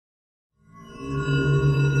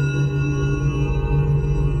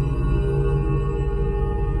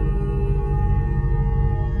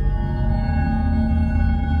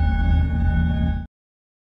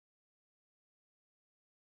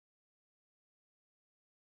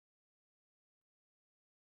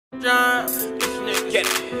John. This nigga get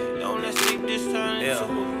it. Don't let's see this turn into a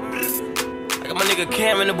murder. I got my nigga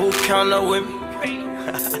Cam in the booth counting up with me.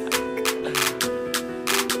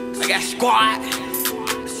 I got squad.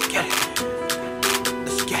 Let's get it.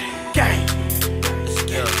 Let's get it. Gang. Let's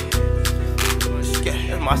get it. Let's get it.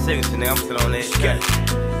 That's my signature, nigga. I'm still on that. Let's get it.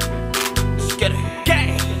 Let's get it.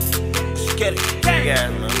 Gang. Let's get it. Gang. Yeah,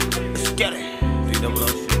 man. Let's get it. 300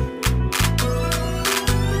 shit.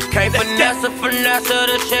 Can't finesse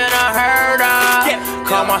the shit I heard of.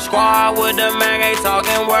 Call my squad with the mag, ain't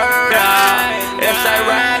talking word up. If they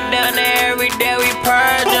rack down there every day, we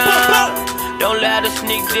purge up. Don't let a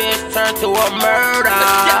sneak diss turn to a murder.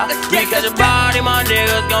 We catch a body, my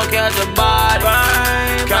niggas gon' catch a body.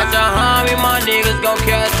 Catch a homie, my niggas gon'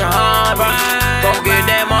 catch a homie. Gon' get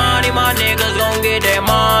that money, my niggas gon' get that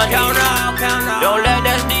money. Don't let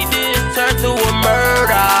that sneak diss turn to a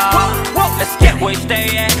murder. Let's get where you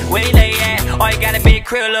stay at, where you lay at. All you gotta be a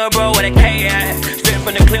crib, little bro, where they K at. Strip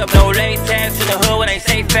from the clip, no latex. In the hood where they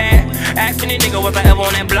safe at. Asking these niggas if I ever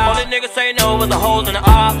on that block. All the niggas say no with the holes in the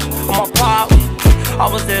op. On my pop, I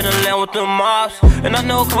was in the land with the mobs. And I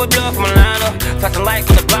know a couple blood from Atlanta. Flashing lights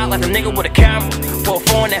on the block like a nigga with a camera. Put a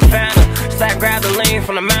four in that phantom. Slap grab the lean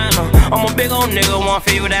from the manor. I'm a big old nigga, one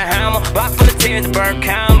feet with that hammer. Block full of tears to burn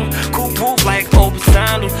candles. Cool roof like open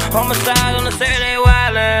sandals. Homicide on the city, they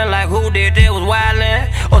wildin'. Like who did this was wildin'.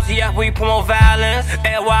 OTF, we promote violence.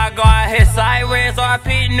 LY guard hit sirens.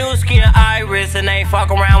 RP new skin iris. And they ain't fuck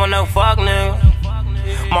around with no fuck nigga.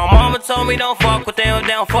 My mama told me don't fuck with them,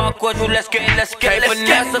 don't fuck with you, let's get it, let's get it.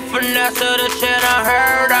 Finesse the shit I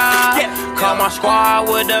heard of. Call my squad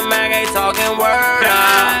with the mag, ain't talking word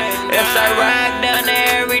up. If they rack down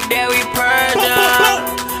there every day, we purge up.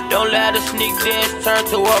 Don't let a sneak diss turn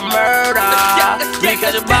to a murder. We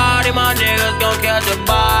catch a body, my niggas gon' catch a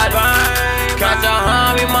body. Catch a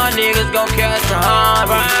homie, my niggas gon' catch a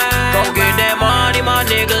homie. Gon' get that money, my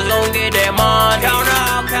niggas gon' get that money.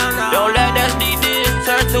 Don't let that sneak diss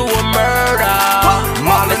turn to a murder.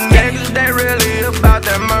 All the niggas, they really about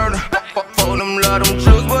that murder. For them love them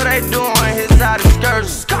truths, but they doing his side of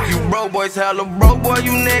skirts. You broke boys, hella broke boy,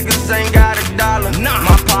 you niggas ain't got a dollar.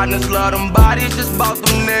 My partners love them bodies, just bought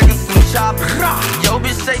them niggas some choppers. Yo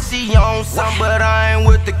bitch say she on some, but I ain't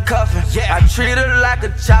with the cuffin'. I treat her like a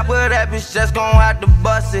chopper, that bitch just gon' have to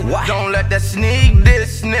bust it. Don't let that sneak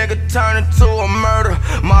diss nigga turn into a murder.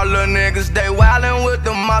 My little niggas, they wildin' with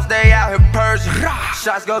the moms, they out here purging.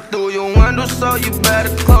 Shots go through your window, so you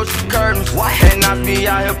better close your curtains. And I be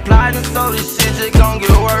out here plotting, so this shit just gon' get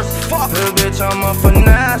worse. Fuck her, bitch, I'm a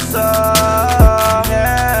finesser.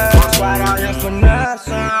 Yeah, right out here finesser.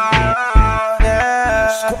 Yeah.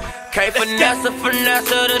 Can't finesse the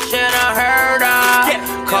shit I heard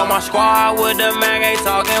of. Call my squad with the mag, ain't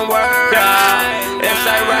talking word up. If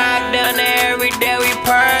they rack down there every day, we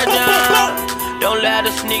purge up. Don't let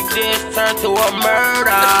a sneak diss turn to a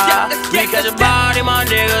murder. We catch a body, my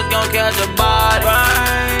niggas gon' catch a body.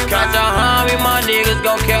 Catch a homie, my niggas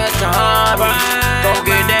gon' catch a homie. Gon'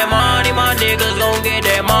 get that money, my niggas gon' get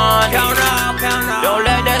that money. Don't let